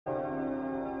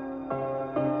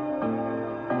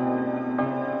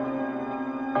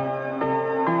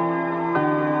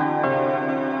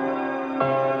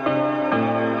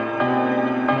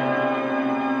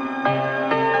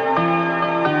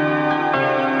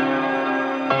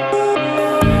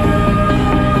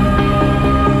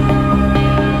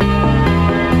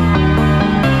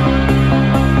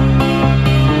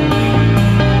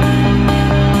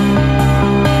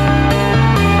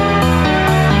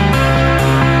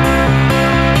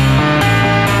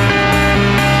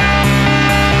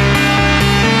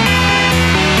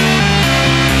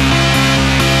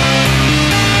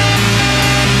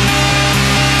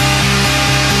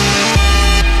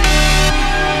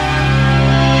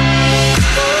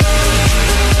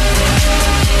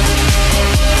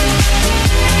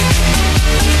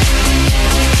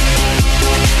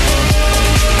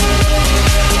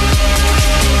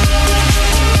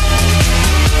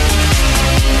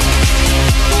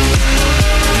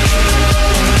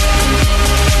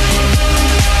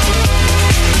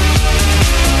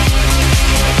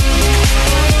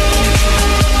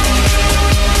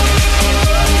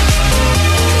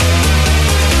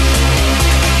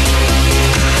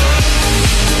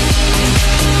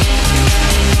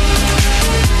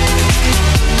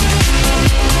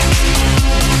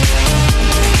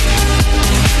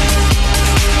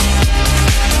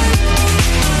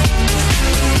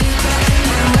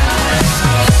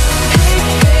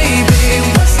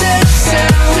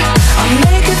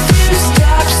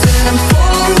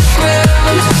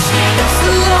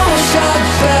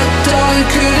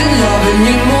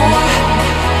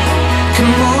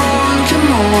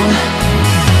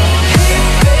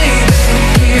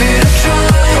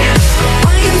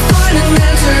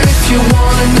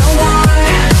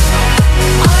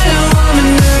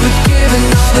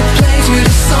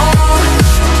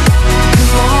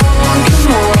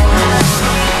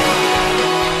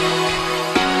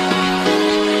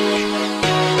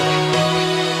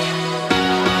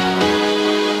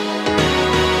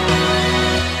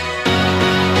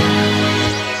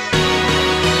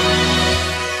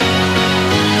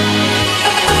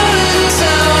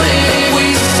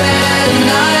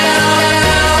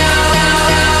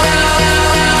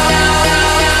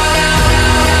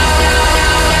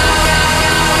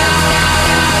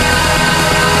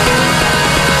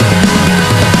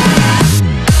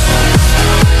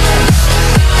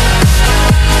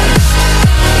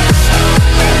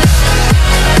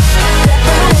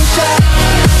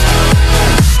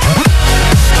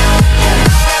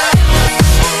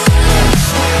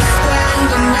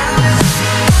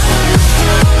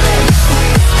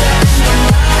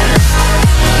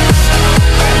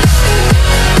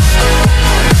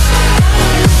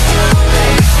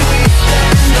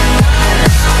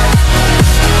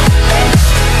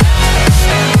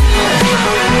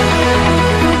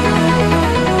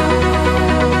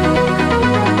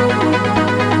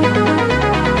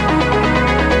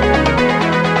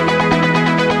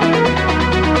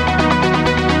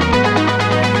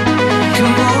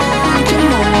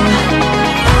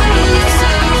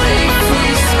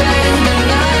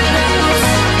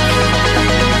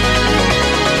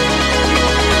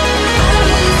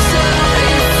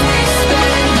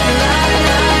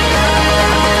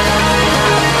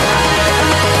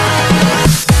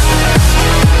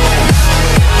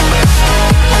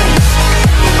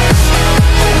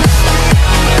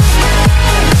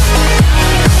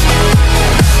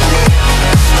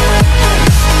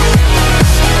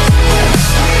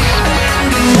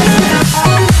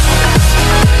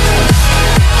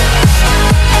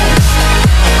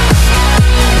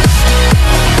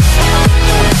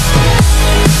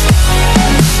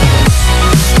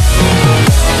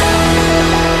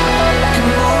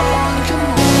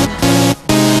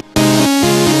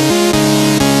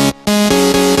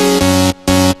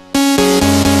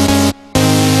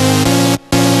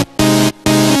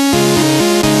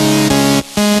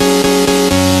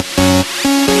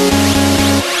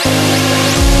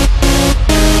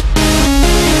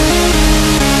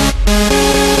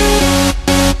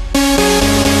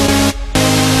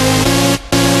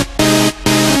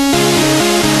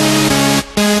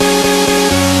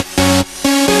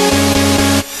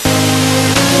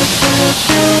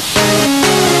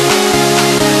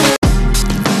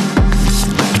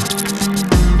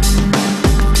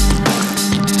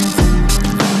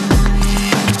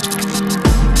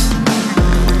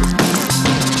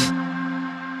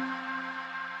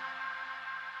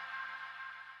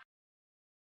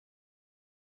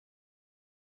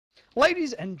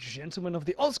Ladies and gentlemen of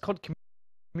the OzCod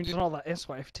community on the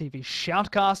SYF TV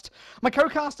Shoutcast, my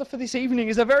co-caster for this evening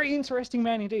is a very interesting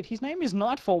man indeed. His name is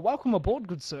Nightfall. Welcome aboard,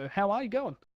 good sir. How are you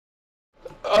going?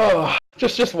 Oh,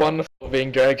 just wonderful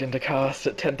being dragged into cast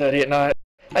at 10:30 at night.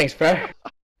 Thanks, bro.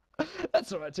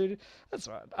 That's alright, dude. That's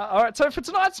alright. Alright, so for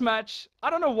tonight's match, I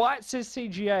don't know why it says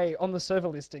CGA on the server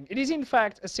listing. It is in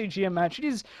fact a CGM match. It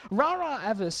is Rara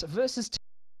Avis versus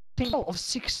team of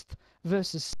 6th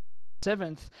versus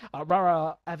 7th.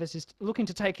 Rara Avis is looking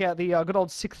to take out the good old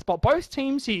 6th spot. Both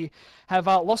teams here have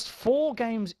lost 4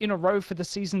 games in a row for the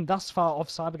season thus far of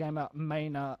Cybergamer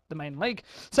the main league.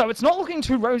 So it's not looking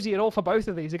too rosy at all for both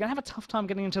of these. They're going to have a tough time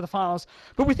getting into the finals.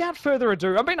 But without further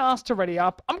ado, I've been asked to ready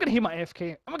up. I'm going to hit my F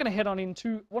key. I'm going to head on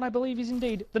into what I believe is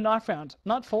indeed the knife round.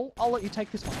 Nightfall, I'll let you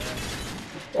take this one.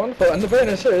 Wonderful, and the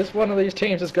bonus is one of these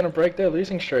teams is going to break their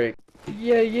losing streak.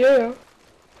 Yeah.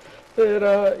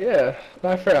 But yeah,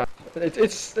 knife round.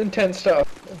 It's intense stuff.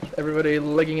 Everybody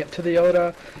legging it to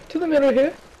the middle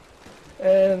here.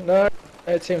 And no,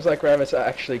 it seems like Rabbits are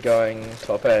actually going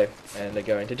top A, and they're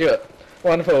going to do it.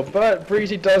 Wonderful, but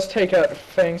Breezy does take out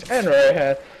Fangs and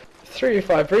Rohan.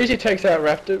 3-5. Breezy takes out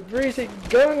Raptor. Breezy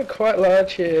going quite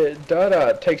large here.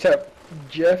 Dada takes out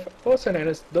Jeff, also known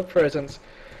as the Presence.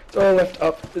 It's all left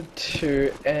up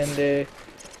to Andy.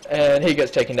 And he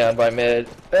gets taken down by Mid.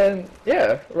 And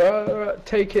yeah, Rara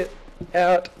take it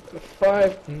out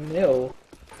 5-0.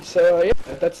 So yeah,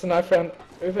 that's the knife round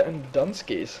over in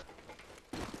Dunskies.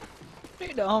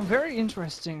 Very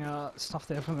interesting stuff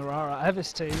there from the Rara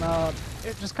Avis team.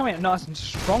 It just coming out nice and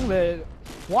strong there.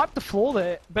 Wiped the floor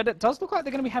there, but it does look like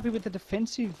they're going to be happy with the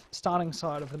defensive starting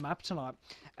side of the map tonight.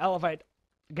 Elevate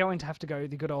going to have to go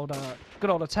the good old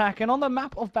attack. And on the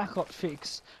map of Backlot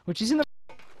Fix, which is in the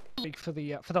for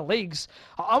the leagues,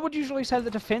 I would usually say the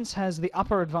defense has the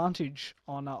upper advantage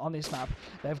on this map.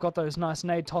 They've got those nice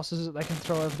nade tosses that they can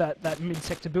throw over that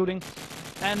mid-sector building,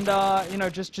 and you know,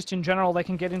 just in general, they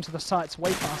can get into the sites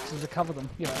way faster to cover them.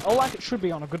 You know, all like it should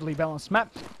be on a goodly balanced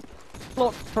map.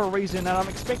 Look, for a reason, and I'm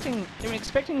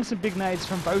expecting some big nades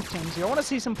from both teams here. I want to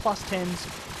see some +10s.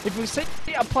 If we see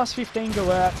a +15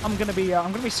 go out, I'm gonna be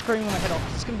screaming my head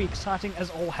off. It's gonna be exciting as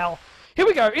all hell. Here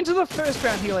we go, into the first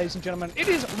round here, ladies and gentlemen. It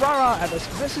is Rara Avis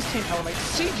versus Team Elevate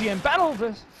CGM battle of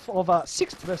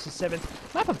 6th versus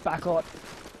 7th. Map of Backlot.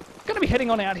 Going to be heading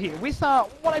on out here with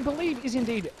what I believe is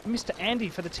indeed Mr. Andy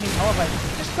for the Team Elevate.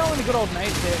 Just throwing the good old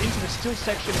nades there into the still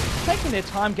section, taking their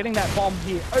time getting that bomb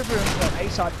here over into that A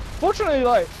side. Fortunately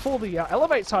though, for the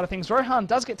Elevate side of things, Rohan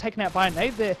does get taken out by a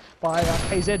nade there by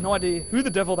KZ. No idea who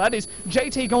the devil that is.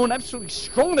 JT going absolutely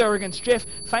strong there against Jeff.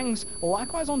 Fangs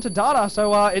likewise onto Dada.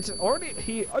 So it's already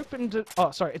here opened.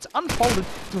 It's unfolded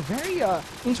to a very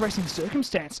interesting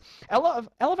circumstance.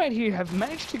 Elevate here have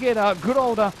managed to get good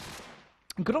old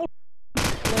level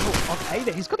of A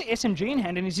there. He's got the SMG in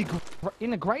hand and is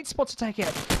in a great spot to take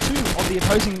out 2 of the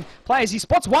opposing players. He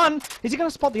spots one. Is he going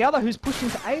to spot the other who's pushed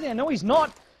into A there? No, he's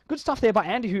not. Good stuff there by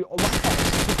Andy, who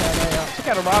took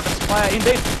out a Rabbits player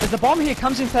indeed. As the bomb here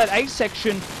comes into that A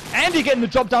section, Andy getting the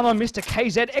job done on Mr.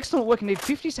 KZ. Excellent work indeed.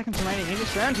 50 seconds remaining in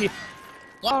this round here.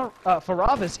 For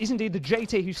Ravis is indeed the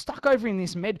JT who's stuck over in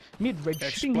this mid-red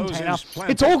shipping container.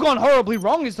 It's all gone horribly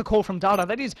wrong is the call from Dada.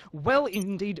 That is well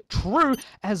indeed true,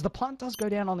 as the plant does go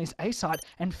down on this A side.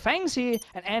 And Fangs here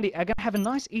and Andy are going to have a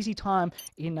nice easy time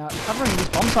in covering this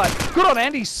bomb side. Good on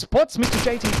Andy, spots Mr.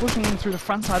 JT pushing in through the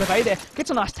front side of A there. Gets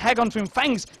a nice tag onto him.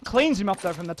 Fangs cleans him up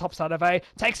though from the top side of A.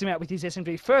 Takes him out with his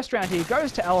SMG. First round here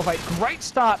goes to Elevate. Great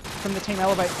start from the Team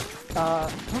Elevate.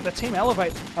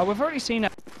 We've already seen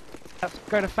it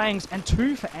go to Fangs and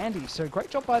 2 for Andy, so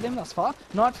great job by them thus far.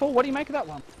 Nightfall, what do you make of that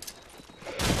one?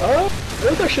 It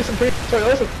was actually some pretty. Sorry,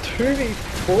 that was a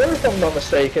 2v4 if I'm not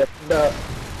mistaken.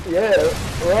 Yeah,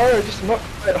 Rara just not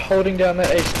quite holding down that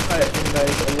ace in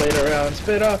those later rounds,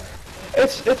 but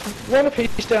it's one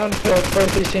apiece down for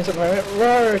both these teams at the moment.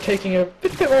 Rara taking a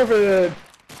bit more of a,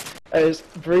 as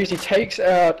Breezy takes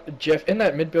out Jeff in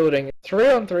that mid building.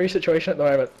 3-on-3 situation at the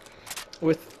moment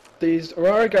with these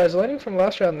Rara guys learning from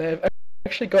last round. They've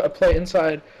actually got a play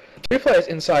inside, 2 players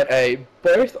inside A,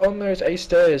 both on those A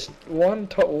stairs, 1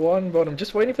 top, 1 bottom,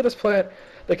 just waiting for this plant.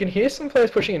 They can hear some players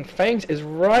pushing in. Fangs is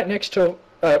right next to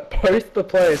both the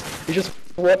players. He's just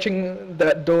watching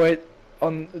that doorway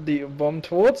on the bomb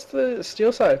towards the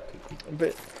steel side.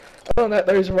 But other than that,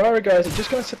 those Rara guys are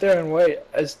just going to sit there and wait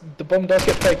as the bomb does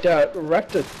get faked out.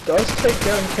 Raptor does take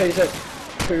down KZ,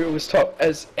 who was top,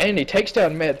 as Andy takes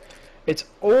down Med. It's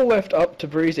all left up to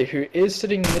Breezy, who is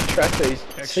sitting mid-track.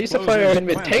 Sees the player in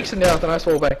mid, takes him down with a nice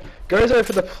wallbang, goes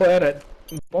over the planet.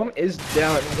 Bomb is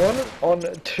down.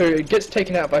 1-on-2, gets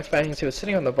taken out by Fangs, who was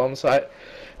sitting on the bomb site.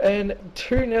 And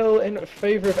 2-0 in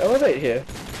favour of Elevate here.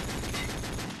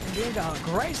 Indeed,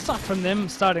 great stuff from them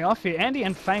starting off here. Andy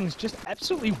and Fangs just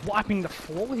absolutely wiping the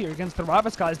floor here against the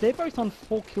Rivals guys. They're both on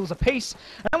 4 kills apiece.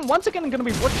 And once again, I'm going to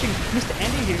be watching Mr.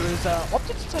 Andy here, who's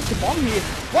opted to take the bomb here.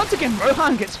 Once again,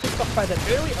 Rohan gets picked off by that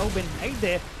early Elben nade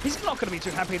there. He's not going to be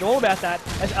too happy at all about that,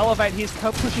 as Elevate he's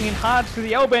pushing in hard through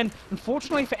the Elben.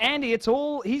 Unfortunately for Andy, it's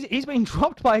all he's been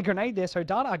dropped by a grenade there, so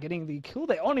Dada getting the kill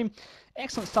there on him.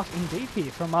 Excellent stuff indeed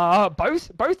here from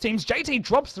both teams. JT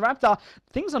drops the Raptor.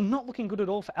 Things are not looking good at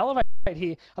all for Elevate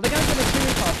here. Are they going to get a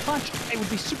 2v5 punch? It would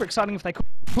be super exciting if they could.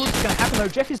 What's going to happen though?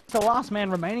 Jeff is the last man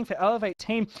remaining for Elevate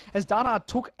team, as Dada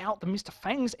took out the Mr.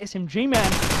 Fangs SMG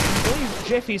man. I believe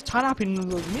Jeff is tied up in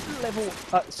the mid-level,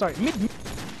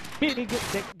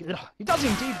 he does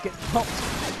indeed get dropped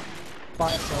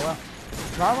by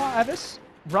Rara Avis.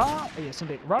 Yes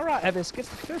indeed. Rara Avis gets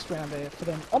the first round there for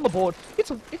them on the board.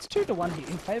 It's 2-1 here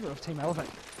in favour of Team Elevate.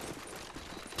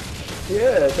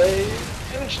 Yeah, they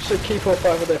managed to keep all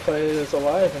 5 of their players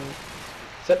alive and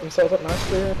set themselves up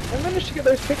nicely and managed to get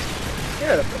those picks.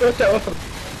 Yeah, it worked out well for them.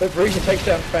 But Breezy takes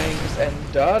down Fangs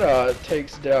and Dada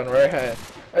takes down Rohan.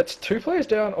 That's 2 players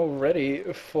down already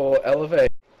for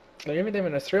Elevate. Leaving them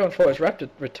in a 3-on-4 as Raptor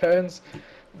returns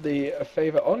the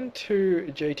favour onto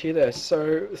JT there.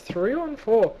 So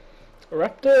 3-on-4.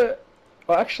 Raptor,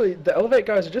 well actually the Elevate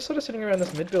guys are just sort of sitting around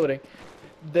this mid building.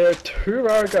 There are 2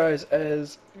 Rara guys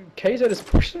as KZ has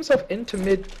pushed himself into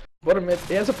bottom mid.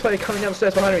 He has a player coming down the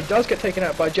stairs behind him. He does get taken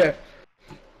out by Jeff.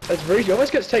 As Breezy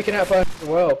almost gets taken out by him as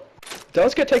well.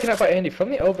 Does get taken out by Andy from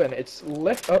the Elben. It's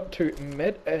left up to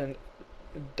Med and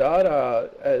Dada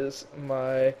as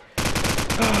my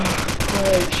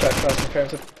shot class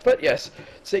confirms it. But yes,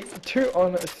 see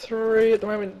 2-on-3 at the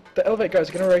moment. The Elevate guys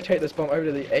are going to rotate this bomb over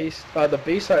to the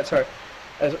B side. Sorry,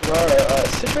 as Rara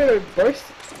situated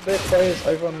both their players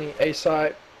over on the A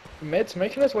side. Med's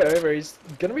making his way over. He's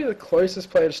going to be the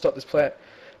closest player to stop this plant.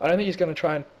 I don't think he's going to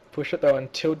try and push it though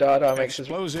until Dada makes his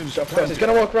jump first. He's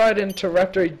going to walk right into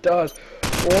Raptor. He does.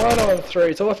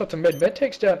 1-on-3. It's all left up to Med. Med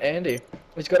takes down Andy.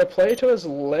 He's got a player to his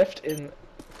left in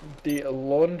the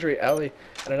laundry alley,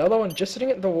 and another one just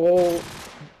sitting at the wall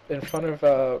in front of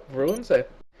Ruins there.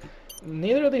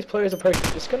 Neither of these players are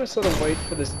just going to sort of wait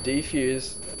for this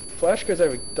defuse. Flash goes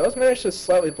over, does manage to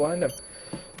slightly blind him,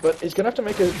 but he's going to have to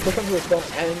make a push onto this bomb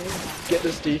and get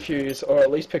this defuse, or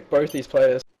at least pick both these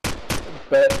players.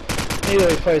 But neither of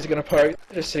these players are going to poke,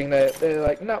 they're just sitting there, they're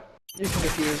like, no, you can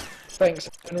defuse, thanks.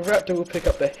 And Raptor will pick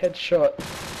up the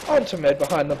headshot onto Med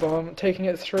behind the bomb, taking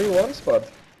it 3-1 Spud.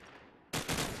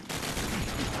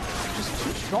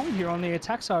 Strong here on the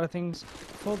attack side of things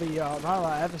for the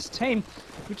Rara Avis team,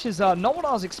 which is not what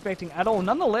I was expecting at all.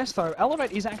 Nonetheless, though,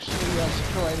 Elevate is actually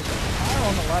situated higher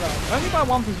on the ladder, only by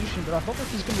 1 position, but I thought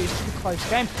this was going to be a super close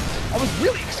game. I was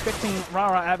really expecting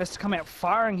Rara Avis to come out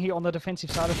firing here on the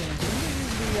defensive side of things.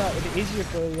 It's going to be a bit easier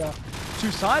for the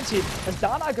 2 sides here, as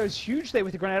Dada goes huge there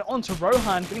with the grenade onto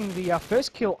Rohan, getting the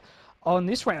first kill on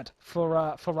this round for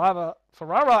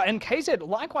Rara, and KZ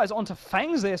likewise onto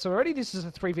Fangs there. So already this is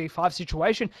a 3v5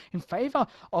 situation in favour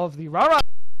of the Rara.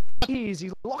 He's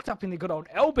locked up in the good old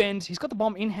L-bend. He's got the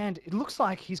bomb in hand. It looks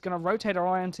like he's going to rotate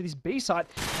around to this B site,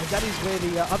 as that is where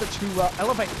the other 2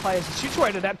 Elevate players are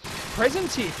situated at.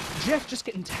 Present here, Jeff just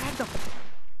getting tagged up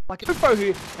like a UFO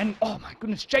here, and oh my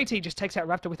goodness, JT just takes out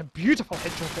Raptor with a beautiful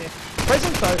headshot there.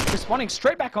 Present though, responding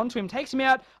straight back onto him, takes him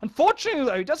out. Unfortunately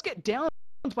though, he does get down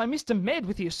by Mr. Med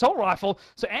with the assault rifle.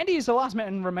 So Andy is the last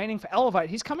man remaining for Elevate.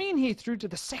 He's coming in here through to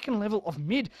the 2nd level of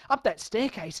mid, up that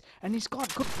staircase, and he's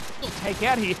got good take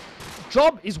out here.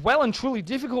 Job is well and truly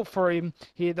difficult for him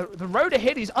here. The road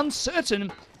ahead is uncertain,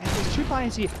 and there's 2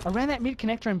 players here around that mid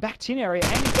connector and back tin area.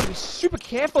 Andy's got to be super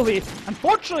careful here.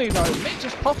 Unfortunately though, Med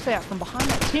just pops out from behind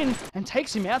that tin and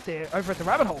takes him out there over at the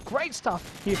rabbit hole. Great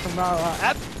stuff here from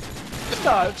Rara.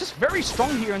 Just very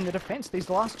strong here in the defense these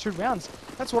last 2 rounds.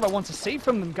 That's what I want to see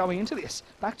from them going into this.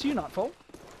 Back to you, Nightfall.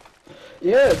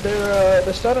 Yeah,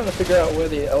 they're starting to figure out where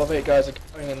the Elevate guys are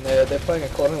going, and they're playing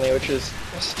accordingly, which is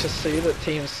just to see that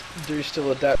teams do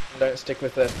still adapt and don't stick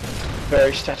with a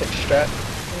very static strat.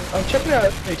 I'm checking out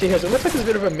UT here, so it looks like there's a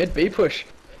bit of a mid-B push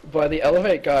by the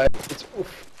Elevate guy. It's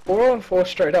 4-on-4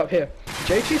 straight up here.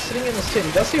 JT's sitting in the tin.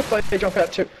 He does see a player jump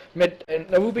out to mid, and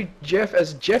there will be Jeff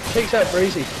as Jeff takes out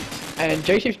Breezy. And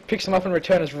JT picks him up in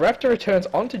return as Raptor returns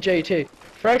onto JT.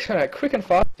 Frag's coming out quick and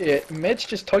fast here. Med's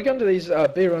just tugging onto these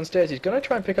B run stairs. He's going to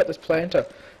try and pick up this planter.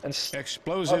 And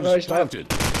explosives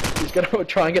planted. He's going to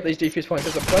try and get these defuse points.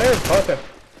 There's a player above him.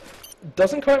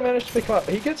 Doesn't quite manage to pick him up.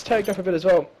 He gets tagged up a bit as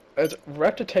well as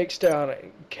Raptor takes down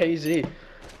KZ.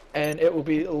 and it will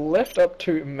be left up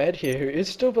to Med here, who is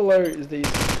still below these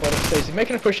bottom stages. He's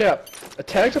making a push out. A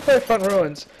tag to play front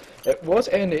ruins. It was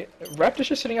Andy. Raptor's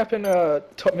just sitting up in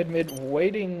top mid,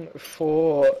 waiting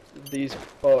for these,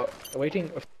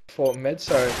 waiting for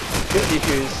Medso. Good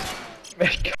issues.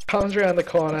 Med comes around the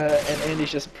corner, and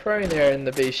Andy's just prone there in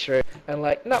the B street, and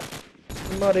like, nope,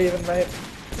 not even, mate.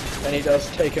 And he does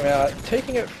take him out,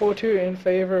 taking it 4-2 in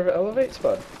favor of Elevate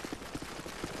Spud.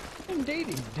 Indeed,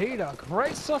 indeed. A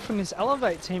great stuff from this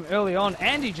Elevate team early on.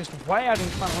 Andy just way out in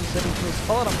front on 7 kills,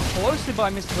 followed up closely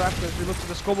by Mr. Raptor as we look at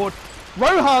the scoreboard.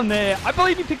 Rohan there, I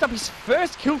believe he picked up his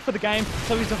first kill for the game,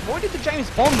 so he's avoided the James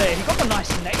Bond there. He got the nice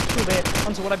nade kill there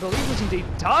onto what I believe was indeed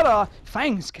Hydrah.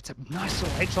 Fangs gets a nice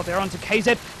little headshot there onto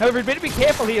KZ. However, you better be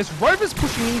careful here as Rover's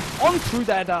pushing in on through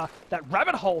that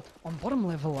rabbit hole on bottom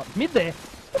level up mid there.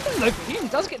 But then though for him,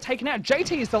 does get taken out.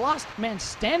 JT is the last man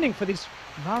standing for this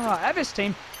Rara Avis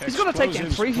team. He's got to take down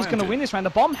 3. He's going to win this round. The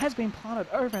bomb has been planted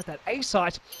over at that A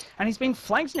site, and he's being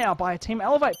flanked now by a Team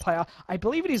Elevate player. I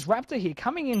believe it is Raptor here,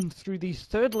 coming in through the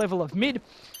 3rd level of mid.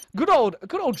 Good old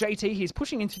JT, he's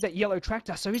pushing into that yellow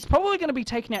tractor, so he's probably going to be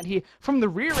taken out here from the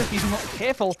rear if he's not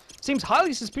careful. Seems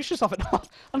highly suspicious of it.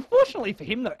 Unfortunately for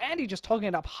him though, Andy just togging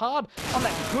it up hard on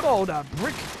that good old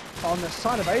brick on the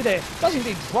side of A there. Does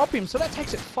indeed drop him, so that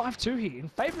takes it 5-2 here in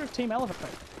favour of Team Elevate.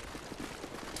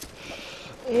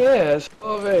 Yes,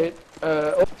 Elevate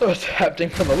also adapting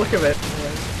from the look of it.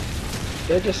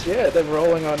 They're just, they're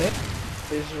rolling on in.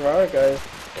 These Rara guys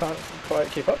can't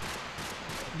quite keep up.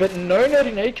 But no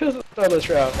 98 kills at the start of this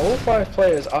round. All 5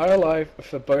 players are alive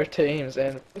for both teams,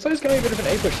 and looks like it's going to be a bit of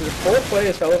an A push. There's 4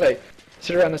 players for Elevate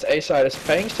sit around this A side as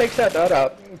Fangs takes out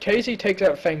Dada. KZ takes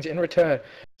out Fangs in return.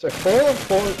 So 4 on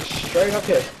 4 straight up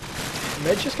here.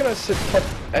 Med's just going to sit top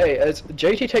A as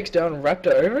JT takes down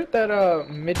Raptor over at that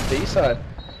mid B side.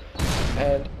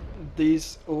 And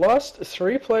these last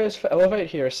 3 players for Elevate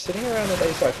here are sitting around that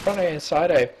A side, front A and side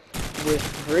A,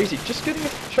 with Breezy just getting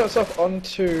shots off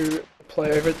onto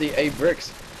play over at the A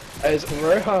bricks, as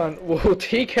Rohan will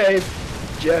TK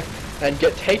Jeff and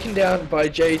get taken down by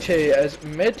JT as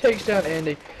Med takes down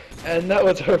Andy, and that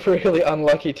was a really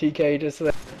unlucky TK just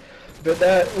there. But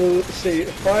that will see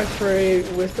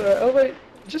 5-3 with Elevate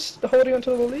just holding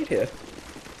onto the lead here.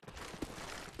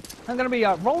 I'm going to be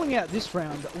rolling out this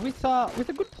round with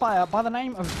a good player by the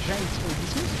name of JT. He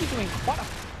seems to be doing quite a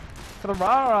for the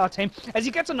Rara team as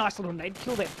he gets a nice little nade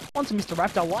kill there onto Mr.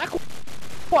 Raptor.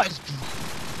 Likewise,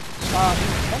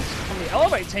 from the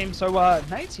Elevate team, so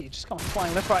Nate's here just going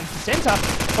flying left, right, and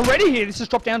centre. Already here, this has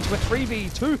dropped down to a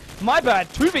 3v2. My bad,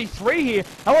 2v3 here.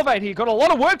 Elevate here, got a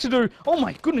lot of work to do. Oh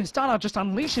my goodness, Dana just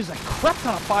unleashes a crap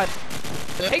ton of fire.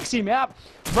 Takes him out.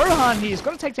 Rohan here has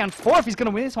got to take down 4 if he's going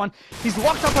to win this one. He's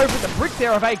locked up over the brick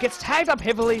there of A, gets tagged up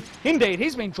heavily. Indeed,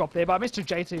 he's been dropped there by Mr.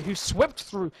 JT, who swept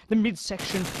through the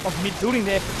mid-section of mid-building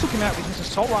there. Took him out with his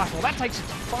assault rifle. That takes it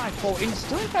to 5-4. In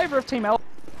still in favour of Team L.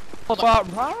 But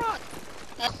Rara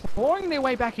clawing their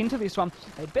way back into this one.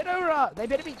 They better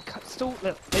be still.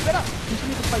 They better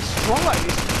continue to play strong like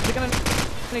this. They're going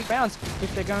to need bounds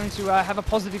if they're going to have a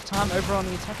positive time over on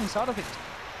the attacking side of it.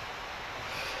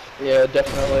 Yeah,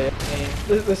 definitely. I mean,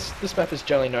 this map is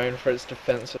generally known for its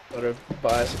defensive sort of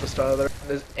bias at the start of the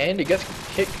round. Andy gets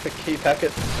kicked for key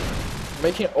packet,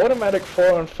 making an automatic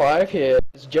 4-on-5 here.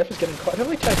 As Jeff is getting quite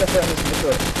heavily tagged up around this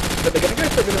middle, but they're going to go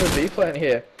for a bit of a B plan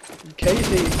here.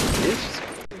 KZ is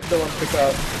the one to pick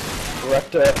up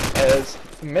Raptor as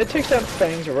Med takes down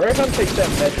Fangs, Rohan takes down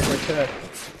Med in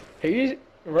return.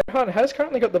 Rohan has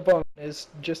currently got the bomb, is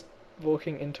just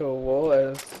walking into a wall,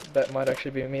 as that might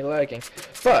actually be me lagging.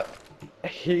 But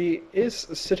he is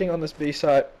sitting on this B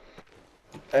site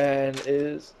and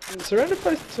is surrounded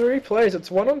by 3 players. It's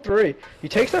 1-on-3. He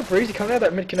takes that Breezy coming out of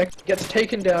that mid connect, gets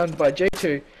taken down by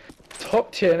J2,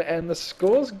 top 10, and the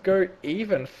scores go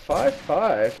even,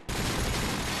 5-5.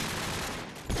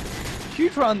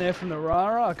 Huge run there from the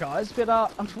Rara guys, but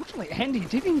unfortunately Andy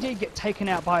did indeed get taken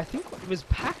out by, I think it was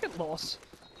packet loss.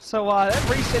 So that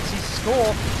resets his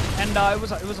score, and it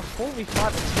was a 4v5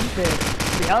 attempt there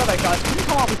for the Elevate guys. Couldn't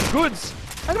come up with the goods.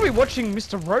 I'm going to be watching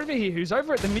Mr. Rover here, who's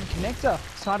over at the mid-connector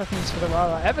side of things for the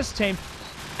Rara Avis team.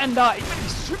 And you got to be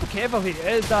super careful here,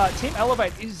 as Team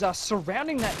Elevate is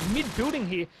surrounding that mid-building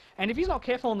here. And if he's not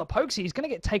careful on the pokes, he's going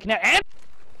to get taken out. And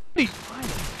he's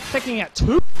taking out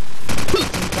 2. And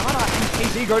Dada and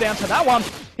KZ go down to that one.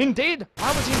 Indeed,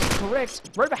 I was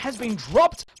incorrect. Rover has been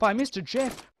dropped by Mr.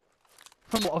 Jeff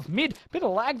of mid. Bit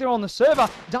of lag there on the server.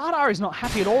 Dada is not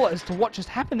happy at all as to what just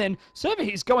happened then. Server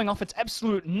is going off its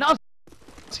absolute nuts.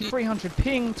 300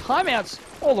 ping, timeouts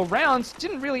all around.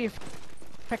 Didn't really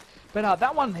affect, but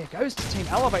that one there goes to Team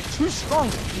Elevate. Too strong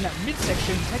in that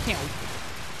midsection, taking out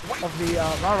of the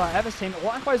Rara Avis team.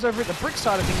 Likewise over at the brick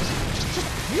side of things,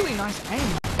 just really nice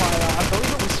aim by, I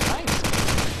believe it was Fangs.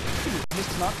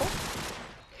 Mr. Nightfall?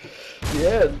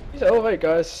 Yeah, these Elevate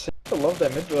guys seem to love their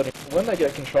mid building. When they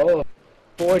get control,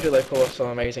 boy do they pull off some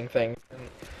amazing things. And,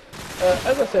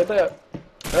 as I said,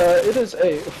 it is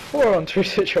a 4-on-2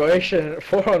 situation,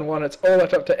 4-on-1, it's all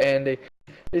left up to Andy.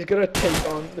 He's going to take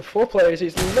on the 4 players,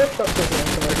 he's left up to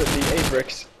him to over the 8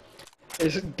 bricks.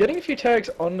 Is getting a few tags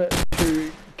on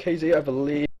to KZ, I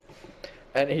believe,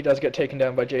 and he does get taken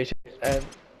down by JT and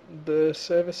the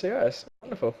server CIS.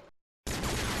 Wonderful.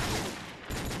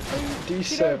 D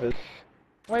servers.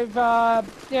 We've,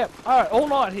 yeah, alright, all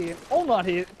night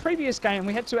here. Previous game,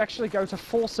 we had to actually go to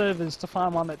 4 servers to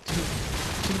find one that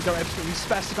didn't go absolutely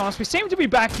spastic on us. We seem to be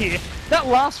back here. That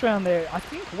last round there, I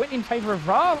think, went in favour of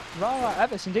Rara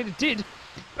Avis. Indeed it did.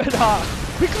 But,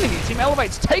 quickly, Team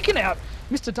Elevate's taken out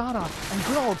Mr. Data and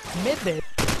good old Med there.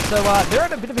 So, they're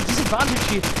at a bit of a disadvantage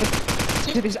here.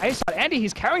 To this A side, Andy,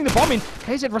 he's carrying the bomb in.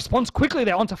 KZ responds quickly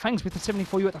there onto Fangs with the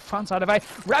 74U at the front side of A.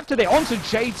 Raptor there onto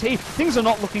JT. Things are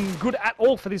not looking good at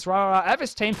all for this Rara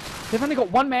Avis team. They've only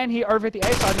got one man here over at the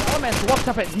A side. The other man's locked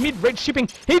up at mid-red shipping.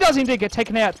 He does indeed get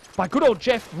taken out by good old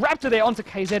Jeff. Raptor there onto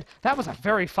KZ. That was a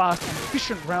very fast and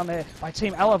efficient round there by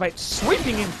Team Elevate,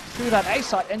 sweeping in through that A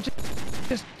side and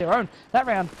just their own. That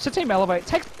round, so Team Elevate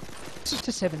takes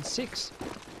to 7-6.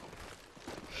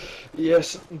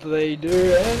 Yes, they do,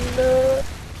 and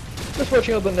just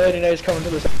watching all the nerdy nades coming to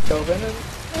this Kelvin,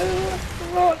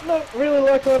 and not really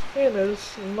like what I'm seeing.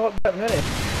 There's not that many,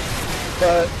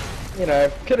 but you know,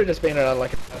 could have just been an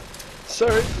unlucky. So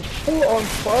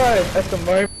 4-on-5 at the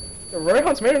moment.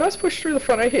 Rohan's made a nice push through the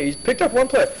front A here. He's picked up one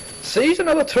player, sees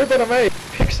another 2 bottom A,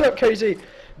 picks up KZ.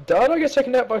 Dada gets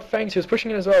taken out by Fangs, who's pushing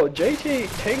in as well.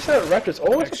 JT takes out Raptors,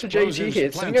 almost up to JT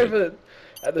here, sitting over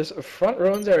at this front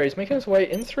ruins area. He's making his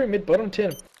way in through mid-bottom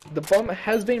 10. The bomb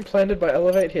has been planted by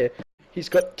Elevate here. He's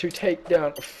got to take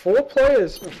down 4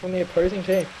 players from the opposing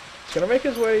team. He's going to make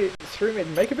his way through mid,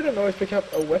 make a bit of noise, pick up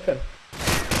a weapon.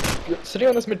 Sitting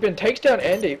on this mid bin, takes down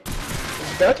Andy.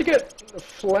 He's about to get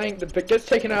flanked, but gets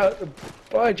taken out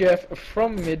by Jeff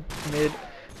from mid.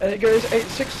 And it goes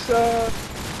 8-6.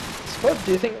 Spud,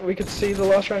 do you think we could see the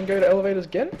last round go to Elevators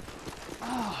again?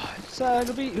 So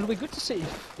it'll be good to see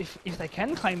if they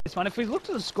can claim this one. If we look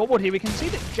to the scoreboard here, we can see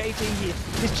that JT here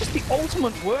is just the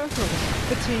ultimate worker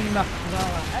for Team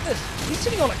Rara Avis. He's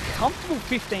sitting on a comfortable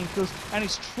 15 kills and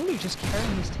he's truly just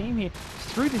carrying his team here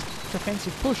through this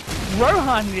defensive push.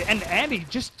 Rohan and Andy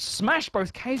just smashed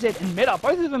both KZ and Meta.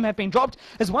 Both of them have been dropped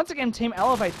as once again Team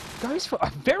Elevate goes for a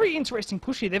very interesting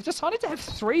push here. They've decided to have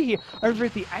 3 here over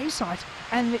at the A site,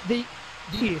 and the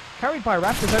here, carried by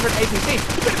Raptors over at APC.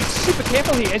 He's got to be super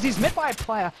careful here as he's met by a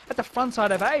player at the front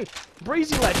side of A.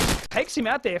 Breezy Lad takes him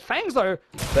out there. Fangs though,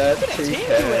 that's a team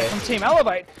duet from Team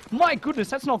Elevate. My goodness,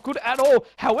 that's not good at all.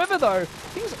 However though,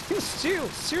 things still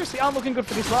seriously aren't looking good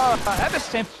for this Rara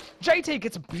Avis team. JT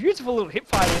gets a beautiful little hip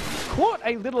fire there, caught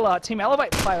a little Team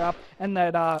Elevate player up, and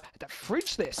that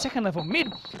fridge there, 2nd level mid.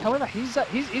 However, he's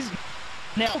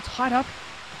now tied up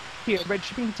here at red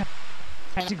shipping.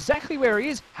 That's exactly where he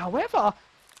is. However,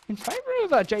 in favour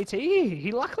of JT,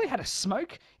 he luckily had a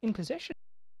smoke in possession.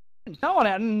 No one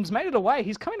out and has made it away.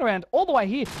 He's coming around all the way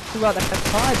here to that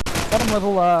side, bottom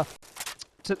level,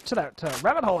 to that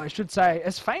rabbit hole, I should say,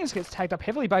 as Fangs gets tagged up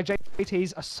heavily by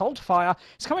JT's assault fire.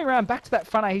 He's coming around back to that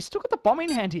front A. He's still got the bomb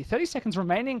in hand here. 30 seconds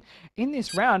remaining in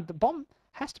this round. The bomb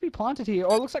has to be planted here,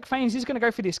 or it looks like Fangs is going to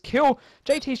go for this kill.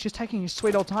 JT's just taking his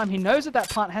sweet old time. He knows that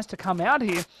plant has to come out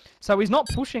here, so he's not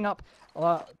pushing up,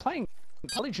 playing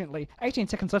intelligently. 18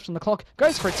 seconds left on the clock,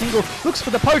 goes for a tingle, looks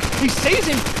for the poke, he sees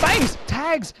him, Fangs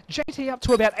tags JT up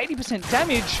to about 80%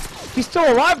 damage. He's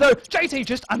still alive though. JT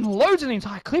just unloads an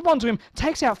entire clip onto him,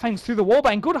 takes out Fangs through the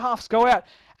wallbang. Good halves go out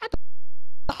at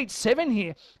the 8-7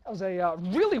 here. That was a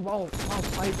really well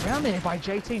played round there by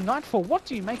JT. Nightfall, what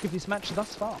do you make of this match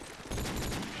thus far?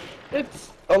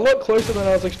 It's a lot closer than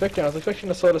I was expecting. I was expecting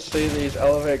to sort of see these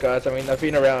Elevate guys. I mean, they've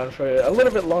been around for a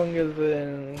little bit longer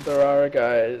than the Rara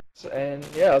guys. And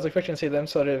yeah, I was expecting to see them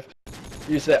sort of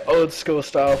use their old school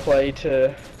style play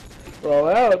to roll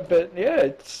out. But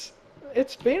yeah,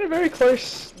 it's been a very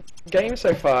close game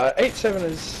so far. 8-7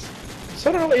 is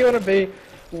sort of not what you want to be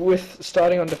with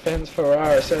starting on defense for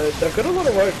Rara. So they've got a lot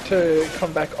of work to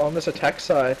come back on this attack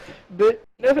side. But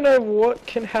you never know what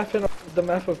can happen on the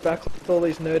map of back with all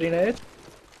these nerdy nades.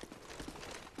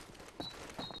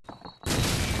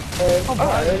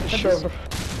 Sure.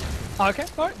 Okay,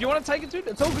 alright, you want to take it, dude?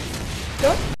 It's all good.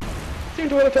 Yeah. Seem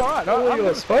to want to take Alright, I'm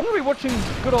going to be watching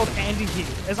good old Andy here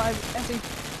as he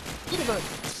bit of a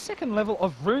 2nd level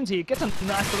of runes here. Gets a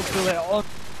nice little kill there on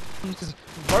This is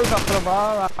Rover for the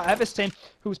Rara Avis team,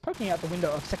 who was poking out the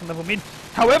window of second level mid.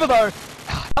 However, though,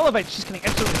 Elevate just getting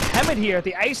absolutely hammered here at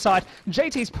the A side.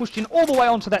 JT's pushed in all the way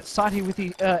onto that side here with the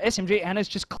SMG and has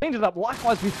just cleaned it up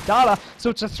likewise with Data.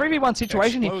 So it's a 3v1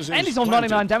 situation here. And he's on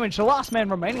 99 damage. The last man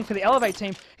remaining for the Elevate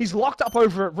team. He's locked up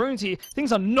over at Runes here.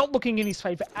 Things are not looking in his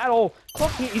favour at all.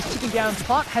 Clock here is ticking down.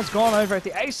 Plant has gone over at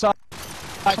the A side.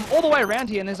 Come all the way around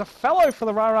here, and there's a fellow for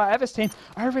the Rara Avis team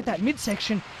over at that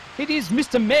midsection. It is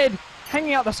Mr. Med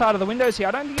hanging out the side of the windows here.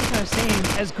 I don't think he's going to see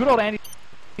him as good old Andy.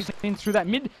 He's been through that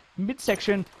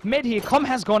midsection. Med here, Com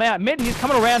has gone out. Med here's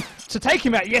coming around to take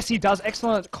him out. Yes, he does.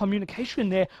 Excellent communication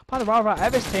there by the Rara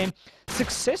Avis team.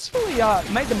 Successfully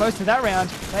made the most of that round.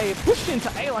 They pushed into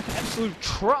A like an absolute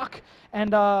truck and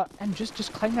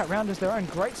just claimed that round as their own.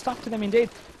 Great stuff to them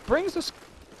indeed. Brings the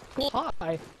score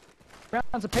high.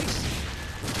 Rounds apiece.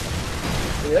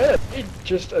 Yeah, he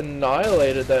just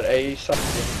annihilated that A side.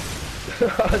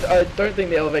 I don't think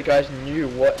the Elevate guys knew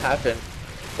what happened.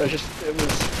 It was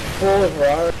full of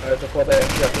Rara before they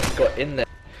actually got in there.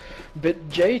 But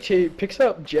JT picks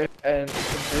up Jeff and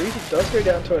Breezy does go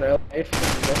down to an Elevate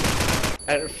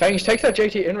and Fangs takes out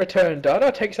JT in return.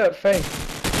 Dada takes out Fangs.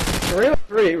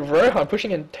 3-on-3, Rohan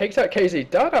pushing in, takes out KZ.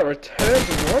 Dada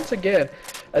returns once again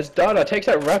as Dada takes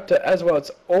out Raptor as well.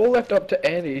 It's all left up to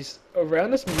Andy's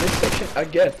around this midsection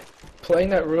again, playing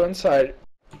that ruin side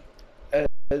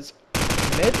as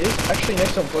Med is actually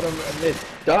next on bottom mid.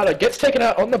 Dada gets taken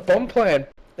out on the bomb plan.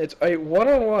 It's a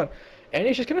one-on-one.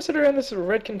 Andy's just going to sit around this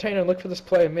red container and look for this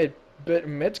player mid. But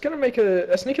Med's going to make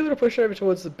a sneaky little push over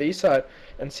towards the B side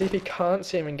and see if he can't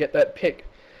see him and get that pick.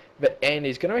 But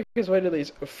Andy's going to make his way to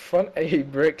these front A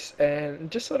bricks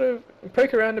and just sort of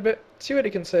poke around a bit, see what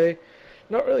he can see.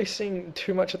 Not really seeing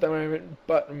too much at the moment,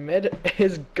 but Med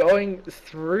is going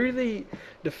through the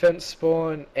defense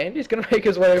spawn. Andy's going to make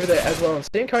his way over there as well, and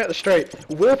seeing coming out the straight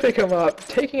will pick him up,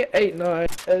 taking it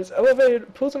 8-9 as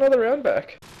Elevated pulls another round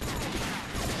back.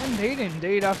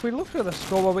 Indeed. If we look through the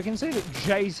scoreboard, we can see that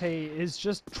JT is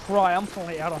just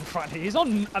triumphantly out on front here. He's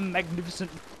on a magnificent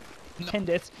 10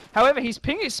 deaths. However, his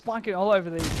ping is spiking all over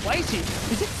the place here.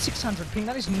 He's at 600 ping.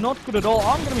 That is not good at all.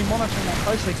 I'm going to be monitoring that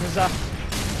closely because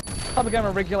public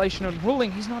gamer regulation and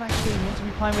ruling, he's not actually meant to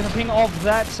be playing with a ping of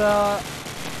that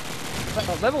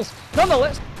levels.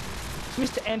 Nonetheless,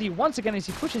 Mr. Andy once again as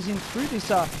he pushes in through this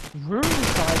room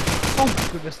side. Oh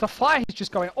my goodness, the fire is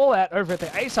just going all out over at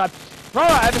the A side.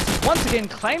 Rara Avis has once again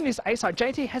claimed this A side.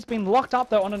 JT has been locked up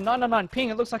though on a 999 ping.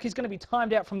 It looks like he's going to be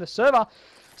timed out from the server.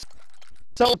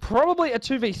 So probably a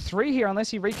 2v3 here unless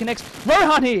he reconnects.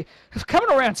 Rohan here, coming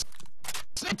around.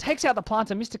 And takes out the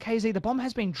planter, Mr. KZ. The bomb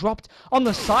has been dropped on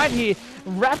the side here.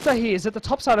 Raptor here is at the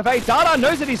top side of A. Dada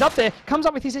knows that he's up there, comes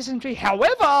up with his SMG.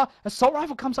 However, Assault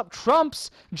Rifle comes up,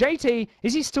 trumps JT.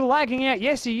 Is he still lagging out?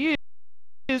 Yes, he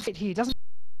is. He doesn't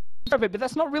have it, but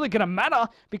that's not really going to matter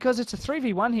because it's a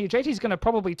 3v1 here. JT's going to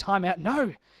probably time out.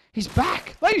 No, he's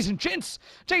back. Ladies and gents,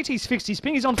 JT's fixed his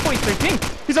ping. He's on 43 ping.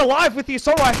 He's alive with the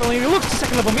Assault Rifle and he looks to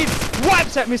second level mid.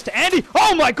 Wipes out Mr. Andy.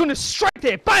 Oh my goodness, straight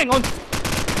there. Bang on.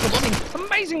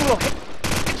 Amazing little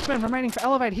henchman remaining for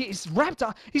Elevate. He is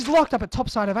Raptor. He's locked up at top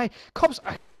side of A. Cops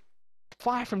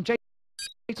fire from JT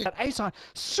at A side.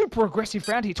 Super aggressive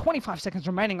round here. 25 seconds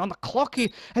remaining on the clock here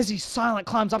as he silent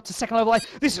climbs up to second level A.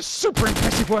 This is super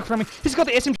impressive work from him. He's got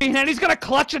the SMG in hand. He's going to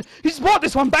clutch it. He's brought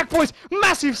this one back, boys.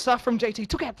 Massive stuff from JT.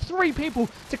 Took out 3 people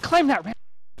to claim that round.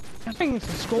 And bringing the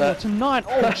scoreboard to 9.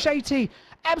 Oh, JT.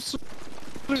 Absolute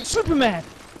Superman.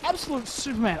 Absolute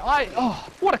Superman.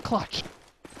 What a clutch.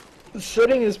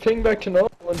 Setting his ping back to normal,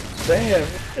 and damn,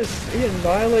 he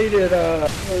annihilated,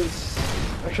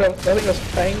 actually, I think it was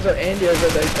Fangs or Andy over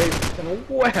there, and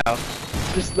wow,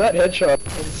 just that headshot,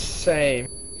 insane.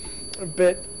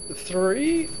 But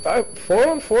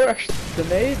 4-on-4 actually,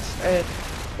 grenades, and,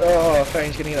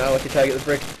 Fangs getting an unlucky tag at the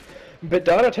brick. But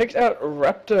Dada takes out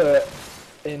Raptor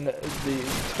in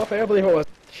the top A, I believe it was.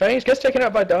 Fangs gets taken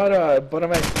out by Dada,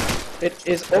 bottom A. It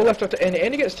is all left up to Andy.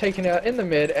 Andy gets taken out in the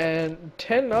mid, and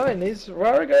 10-9. These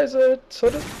Rara guys are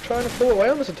sort of trying to pull away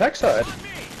on this attack side.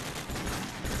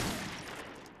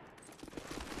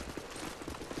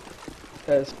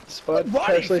 As Spud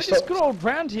actually stops. Good old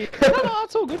round here. No,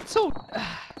 it's all good. It's all.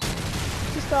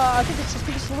 I think it's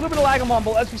just a little bit of lag on one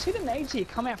ball as we see the nades here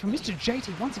come out from Mr.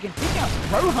 JT once again. Picking out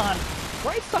Rohan.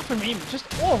 Great stuff from him, just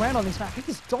all around on this map. He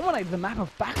has dominated the map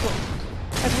of backward.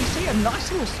 As we see a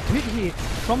nice little split here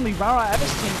from the Rara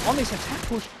Avis team on this attack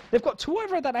push. They've got 2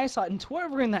 over at that A side and 2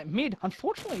 over in that mid.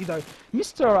 Unfortunately, though,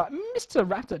 Mr.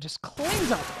 Raptor just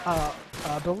cleans up,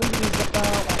 I believe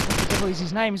what is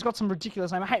his name. He's got some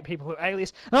ridiculous name. I hate people who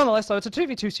alias. Nonetheless, though, it's a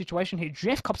 2v2 situation here.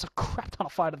 Jeff cops a crap ton of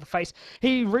got fired at the face.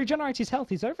 He regenerates his health.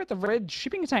 He's over at the red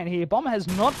shipping container here. Bomber has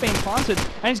not been planted,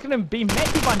 and he's going to be met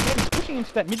here by Ned. He's pushing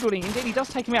into that mid building. Indeed, he does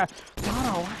take him out.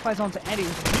 Dara plays onto Andy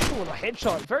with a beautiful little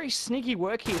headshot. Very sneaky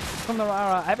work here from the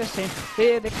Rara Avis team.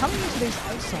 They're coming into these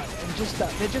A sites and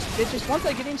they're just once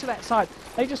they get into that site,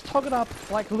 they just tog it up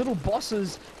like little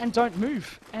bosses and don't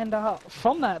move. And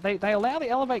from that, they allow the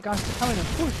Elevate guys to come in and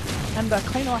push and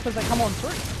clean up as they come on through.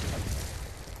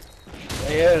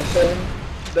 Yeah, so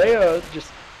they are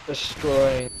just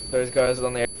destroying those guys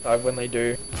on the outside when they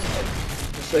do.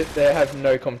 So they have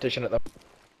no competition at them.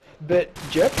 But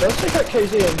Jeff does take out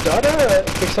KZ and Dada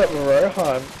picks up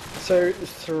Rohan. So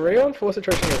 3-on-4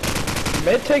 situation here.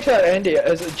 Med takes out Andy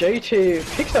as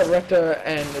JT picks up Raptor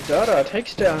and Dada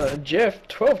takes down Jeff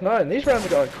 12-9. These rounds are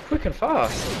going quick and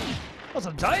fast. That was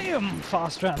a damn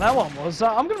fast round, that one was.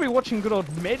 I'm going to be watching good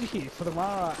old Med here for the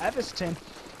Rara Avis team.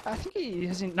 I think he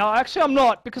isn't. No, actually I'm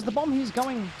not, because the bomb he's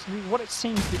going to what it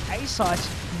seems the A site.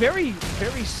 Very,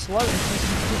 very slow in terms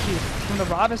of pushes from the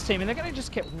Rivals team, and they're going to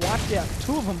just get wiped out.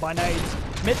 2 of them by nades.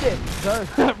 Med there,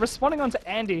 though, responding on to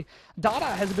Andy. Dada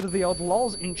has a bit of the old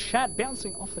lols in chat,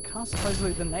 bouncing off the car.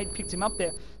 Supposedly the nade picked him up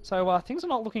there. So things are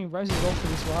not looking rosy at all for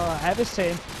this Rara Avis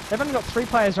team. They've only got 3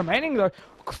 players remaining, though.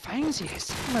 Fangs here,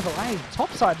 second level A,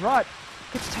 top side right.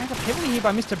 Gets tagged up heavily here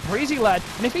by Mr. Breezy Lad,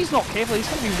 and if he's not careful, he's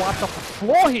going to be wiped off the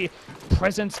floor here.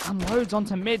 Presence unloads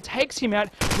onto Med, takes him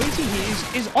out. Breezy here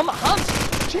is on the hunt.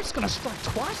 Jeff's going to strike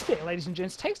twice there, ladies and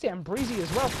gents. Takes down Breezy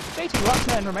as well. JT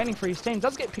Luckman remaining for his team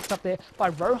does get picked up there by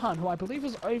Rohan, who I believe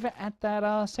was over at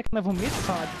that second level mid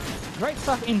side. Great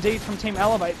stuff indeed from Team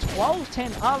Elevate.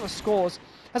 12-10 are the scores.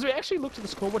 As we actually look to the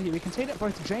scoreboard here, we can see that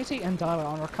both JT and Dada are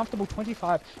on a comfortable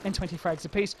 25 and 20 frags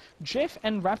apiece. Jeff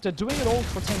and Raptor doing it all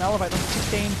for Team Elevate on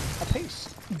 16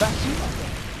 apiece. Back to you, Raptor.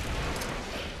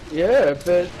 Yeah,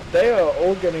 but they are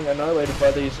all getting annihilated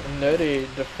by these nerdy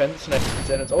defense nets,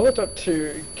 and it's all up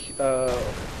to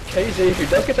KZ, who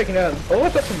does get taken out. All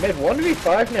up to Med,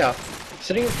 1v5 now.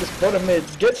 Sitting at this bottom mid,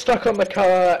 gets stuck on the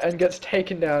car and gets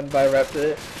taken down by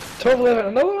Raptor. 12-11,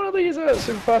 another one of these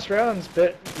super fast rounds,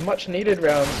 but much needed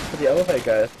rounds for the Elevate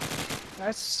guys.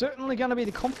 That's certainly going to be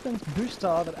the confidence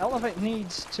booster that Elevate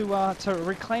needs to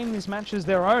reclaim this match as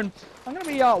their own. I'm going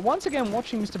to be once again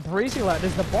watching Mr. Breezy Lad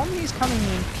as the bomb is coming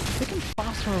in thick and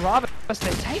fast from Rara.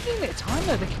 They're taking their time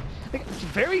though.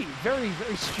 Very, very,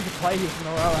 very stupid play here from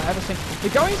the Rara Avis team.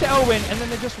 They're going to Elwyn and then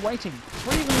they're just waiting.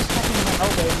 3 of them is tapping in the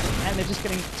elbow and they're just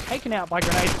getting taken out by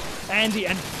grenades. Andy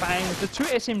and Fangs, the 2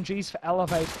 SMGs for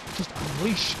Elevate, just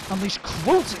unleash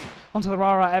cruelty onto the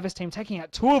Rara Avis team, taking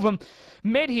out 2 of them.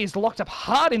 Med here is locked up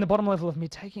hard in the bottom level of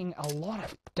mid, taking a lot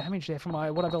of damage there from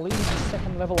what I believe is the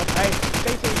second level of A.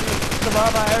 The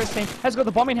Rara Avis team has got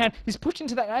the bomb in hand. He's pushed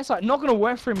into that A site. Not going to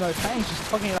work for him though. Fangs just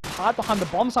plugging it up hard behind the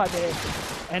bomb site there.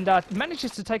 And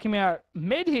manages to take him out.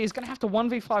 Med here is going to have to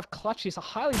 1v5 clutch this. I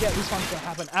highly doubt this one's going to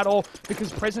happen at all,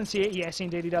 because Presence here, yes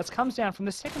indeed he does, comes down from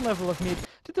the second level of mid,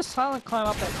 did the silent climb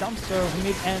up that dumpster of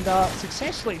mid, and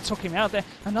successfully took him out there.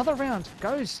 Another round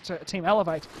goes to Team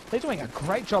Elevate. They're doing a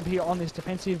great job here on this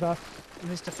defensive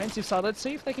side. Let's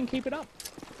see if they can keep it up.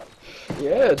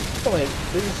 Yeah, definitely.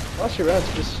 These last 2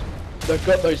 rounds, they've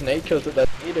got those nade kills that they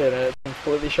needed, and it's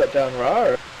completely shut down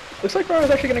Rara. Looks like Rara's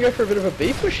actually going to go for a bit of a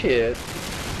B push here.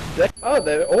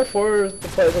 They're all 4 of the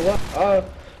players are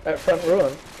at front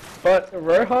ruin. But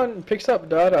Rohan picks up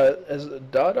Dada as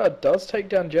Dada does take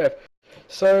down Jeff.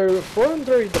 So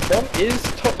 4-3, the bomb is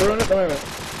top ruin at the moment.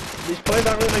 These players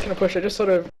aren't really making a push, they're just sort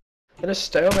of in a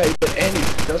stalemate, but Andy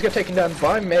does get taken down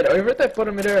by Med over at that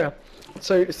bottom mid area.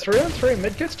 So 3-on-3,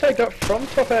 Med gets tagged up from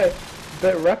top A,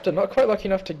 but Raptor not quite lucky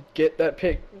enough to get that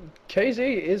pick. KZ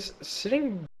is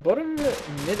sitting bottom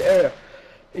mid area.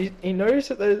 He knows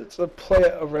that there's a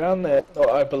player around there,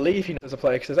 or I believe he knows there's a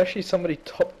player, because there's actually somebody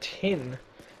top 10,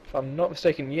 if I'm not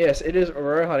mistaken. Yes, it is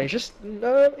Rohan. He's just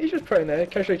praying there,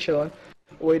 casually chilling,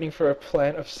 waiting for a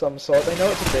plant of some sort. They know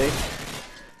what to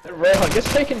do. Rohan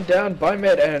gets taken down by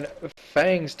Med, and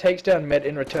Fangs takes down Med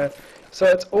in return. So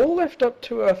it's all left up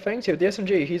to Fangs here with the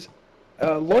SMG. He's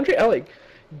Laundry Alley.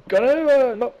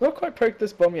 Gonna not quite poke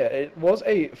this bomb yet. It was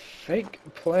a fake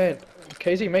plant.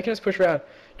 KZ making us push around,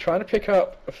 trying to pick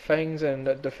up Fangs and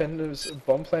Defender's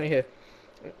bomb planter here.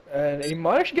 And he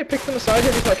might actually get picked from the side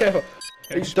here if he's not careful.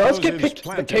 He does get picked,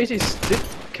 but KZ did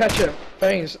catch him.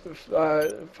 Fangs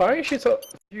firing shots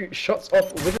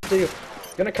off with a deal.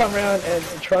 Gonna come around and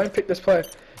try and pick this player.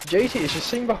 JT is just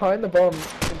sitting behind the bomb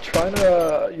and trying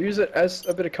to use it as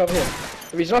a bit of cover here.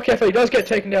 If he's not careful, he does get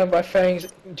taken down by Fangs.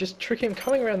 Just trick him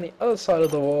coming around the other side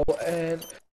of the wall, and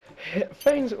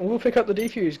Fangs will pick up the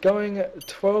defuse, going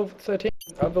 12-13.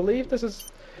 I believe this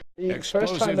is the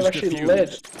first time they've actually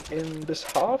led in this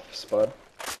half, Spud.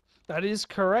 That is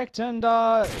correct, and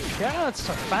shoutouts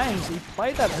to Fangs. He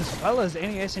played that as well as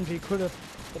any SMG could have.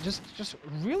 Just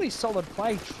really solid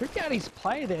play. Tricked out his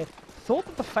play there. Thought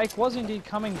that the fake was indeed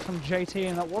coming from JT,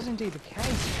 and that was indeed the case.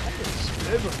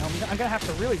 I'm going to have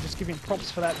to really just give him props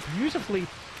for that beautifully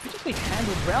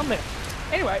handled round there.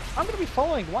 Anyway, I'm going to be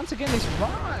following. Once again, this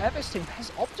Rara Avis team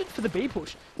has opted for the B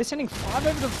push. They're sending 5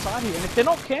 over to the side here, and if they're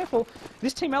not careful,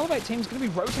 this Team Elevate team is going to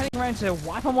be rotating around to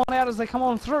wipe them on out as they come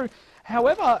on through.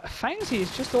 However, Fangs here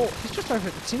is he's just over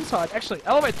at the tin side. Actually,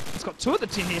 Elevate's got 2 at the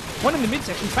tin here, 1 in the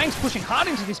midsection. Fangs pushing hard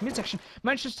into this midsection,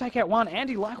 manages to take out 1.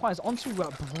 Andy likewise onto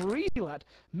Breezy Lad.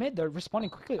 Med though responding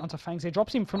quickly onto Fangs here,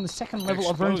 drops him from the 2nd level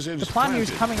of room. The plant here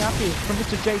is coming up here from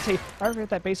Mr. JT over at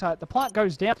that B side. The plant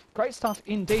goes down. Great stuff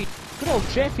indeed. Good old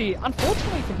Jeff here,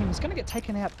 unfortunately for him, is going to get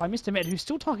taken out by Mr. Med, who's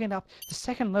still talking up the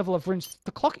 2nd level of runes.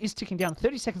 The clock is ticking down.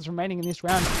 30 seconds remaining in this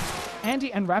round.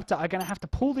 Andy and Raptor are going to have to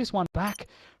pull this one back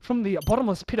from the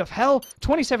bottomless pit of hell.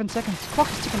 27 seconds. Clock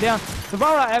is ticking down. The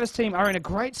Rara Avis team are in a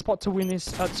great spot to win this.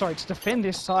 To defend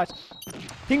this site.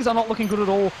 Things are not looking good at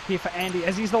all here for Andy,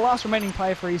 as he's the last remaining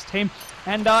player for his team.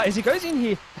 And as he goes in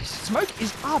here, smoke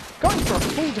is up, going for a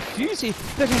full defuse here.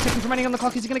 13 seconds remaining on the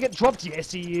clock. Is he going to get dropped?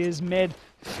 Yes, he is. Med,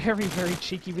 very, very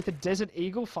cheeky with the Desert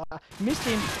Eagle fire. Missed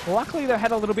him. Luckily, they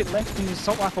had a little bit left in his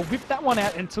assault rifle. Whipped that one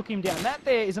out and took him down. That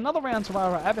there is another round to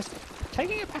Rara Avis,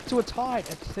 taking it back to a tie at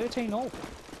 13-all.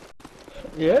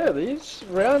 Yeah, these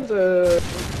rounds are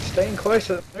staying close.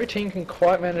 No team can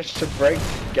quite manage to break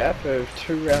the gap of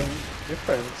 2-round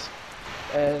difference.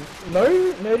 And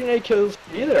no 99 kills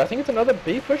either. I think it's another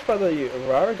B push by the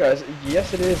Rara guys.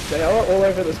 Yes, it is. They are all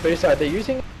over the B side. They're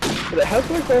using... But it has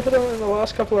worked well for them in the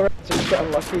last couple of rounds. They just got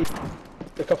unlucky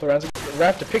a couple of rounds.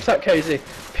 Raptor picks up KZ.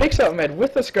 Picks up Med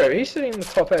with the scope. He's sitting in the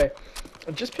top A.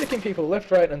 Just picking people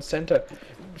left, right, and center.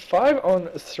 5 on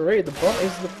 3. The bomb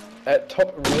is at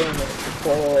top room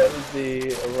for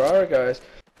the Rara guys.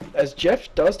 As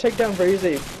Jeff does take down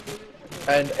Breezy.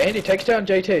 And Andy takes down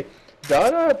JT.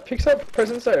 Dada picks up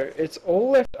presence though. It's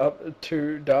all left up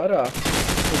to Dada.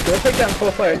 He's going to take down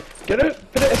 4th player. Get a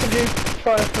bit of SMG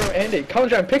fire from Andy.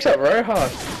 Comes down, picks up Rohan.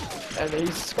 And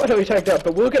he's quite heavily tagged up,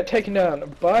 but will get taken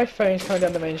down by Fangs coming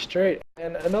down the main street.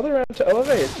 And another round to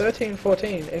Elevate.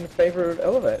 13-14 in favour of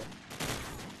Elevate.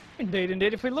 Indeed,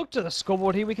 indeed. If we look to the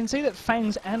scoreboard here, we can see that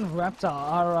Fangs and Raptor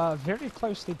are very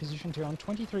closely positioned here on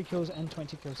 23 kills and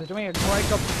 20 kills. They're doing a great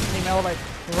job for Team Elevate.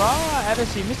 Rara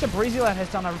Avis here, Mr. Breezylad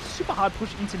has done a super hard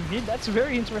push into mid. That's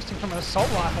very interesting from an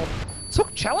assault rifle.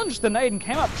 Challenged the nade and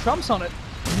came up trumps on it.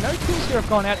 No kills here have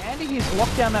gone out. Andy has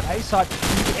locked down that A side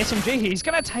with the SMG here. He's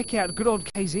going to take out good old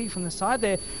KZ from the side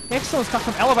there. Excellent stuff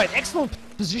from Elevate. Excellent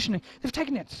positioning. They've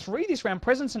taken out 3 this round.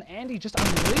 Presence and Andy just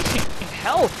unleashing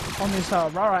hell on this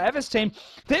Rara Avis team.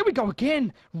 There we go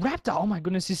again. Raptor. Oh my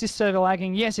goodness, is this server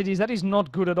lagging? Yes, it is. That is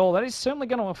not good at all. That is certainly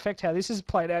going to affect how this is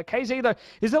played out. KZ, though,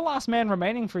 is the last man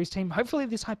remaining for his team. Hopefully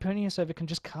this Hypernia server can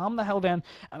just calm the hell down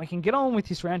and we can get on with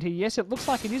this round here. Yes, it looks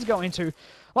like it is going to.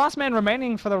 Last man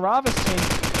remaining for the Ravis team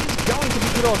is going to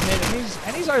be good old Ned,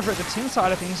 and he's over at the tin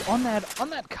side of things on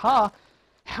that car.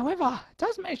 However,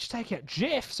 does manage to take out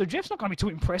Jeff, so Jeff's not going to be too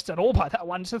impressed at all by that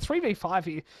one. It's a 3v5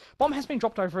 here. Bomb has been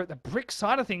dropped over at the brick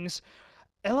side of things.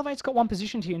 Elevate's got one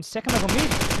positioned here in 2nd level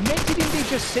mid. Ned did indeed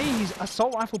just see his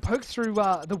assault rifle poke through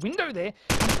the window there.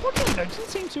 Unfortunately, though, didn't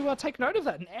seem to take note of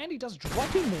that, and Andy does drop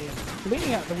him there,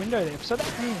 leaning out the window there. So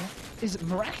that there is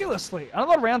miraculously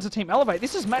another round to Team Elevate.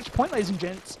 This is match point, ladies and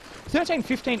gents.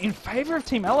 13-15 in favour of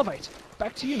Team Elevate.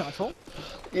 Back to you, Nightfall.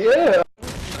 Yeah,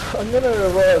 I'm going to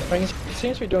roll out things. He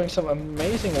seems to be doing some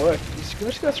amazing work. He's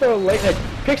just going to throw a late nade.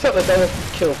 Picks up the double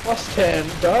kill.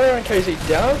 +10. Dara and KZ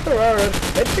down for Rara.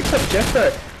 Med picks up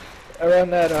Jeffro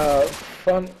around that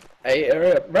front A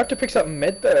area. Raptor picks up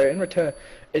Med though in return.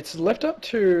 It's left up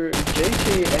to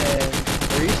JT and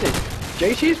Breezy.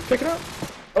 JT's picking up.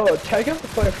 Oh, tag up the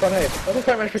player front A. Doesn't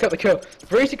quite manage to pick up the kill.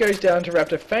 Breezy goes down to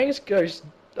Raptor. Fangs picks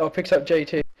up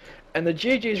JT. And the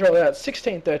GG's roll out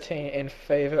 16-13 in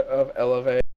favour of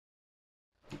Elevate.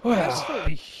 Wow.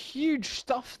 Absolutely huge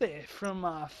stuff there from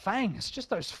Fangs. Just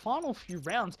those final few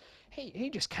rounds. He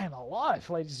just came alive,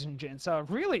 ladies and gents.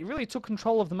 Really, really took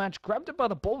control of the match, grabbed it by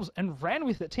the balls and ran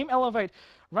with it. Team Elevate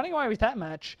running away with that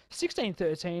match,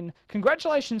 16-13.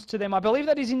 Congratulations to them. I believe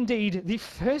that is indeed the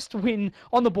first win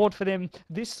on the board for them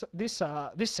this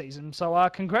season. So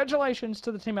congratulations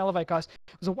to the Team Elevate guys.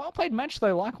 It was a well-played match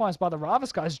though, likewise by the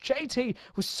Ravis guys. JT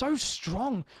was so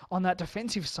strong on that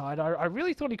defensive side. I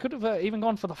really thought he could have even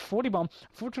gone for the the 40 bomb.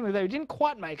 Unfortunately, they didn't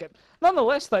quite make it.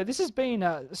 Nonetheless, though, this has been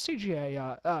a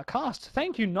CGA cast.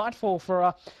 Thank you, Nightfall,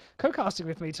 for co-casting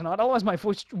with me tonight. Otherwise, my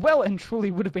voice well and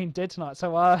truly would have been dead tonight.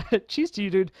 So, cheers to you,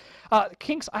 dude.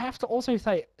 Kinks, I have to also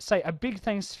say a big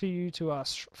thanks for you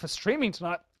for streaming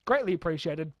tonight. Greatly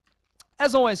appreciated.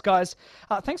 As always, guys,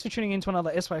 thanks for tuning in to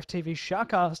another SYF TV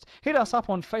Shoutcast. Hit us up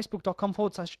on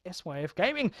facebook.com/SYF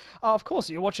Gaming. Of course,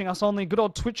 you're watching us on the good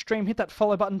old Twitch stream. Hit that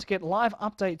follow button to get live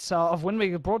updates of when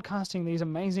we're broadcasting these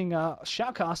amazing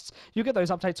shoutcasts. You get those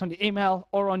updates on your email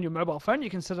or on your mobile phone. You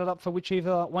can set it up for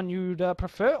whichever one you'd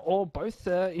prefer, or both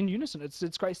in unison.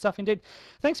 It's great stuff indeed.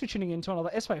 Thanks for tuning in to another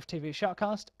SYF TV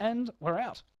Shoutcast, and we're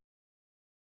out.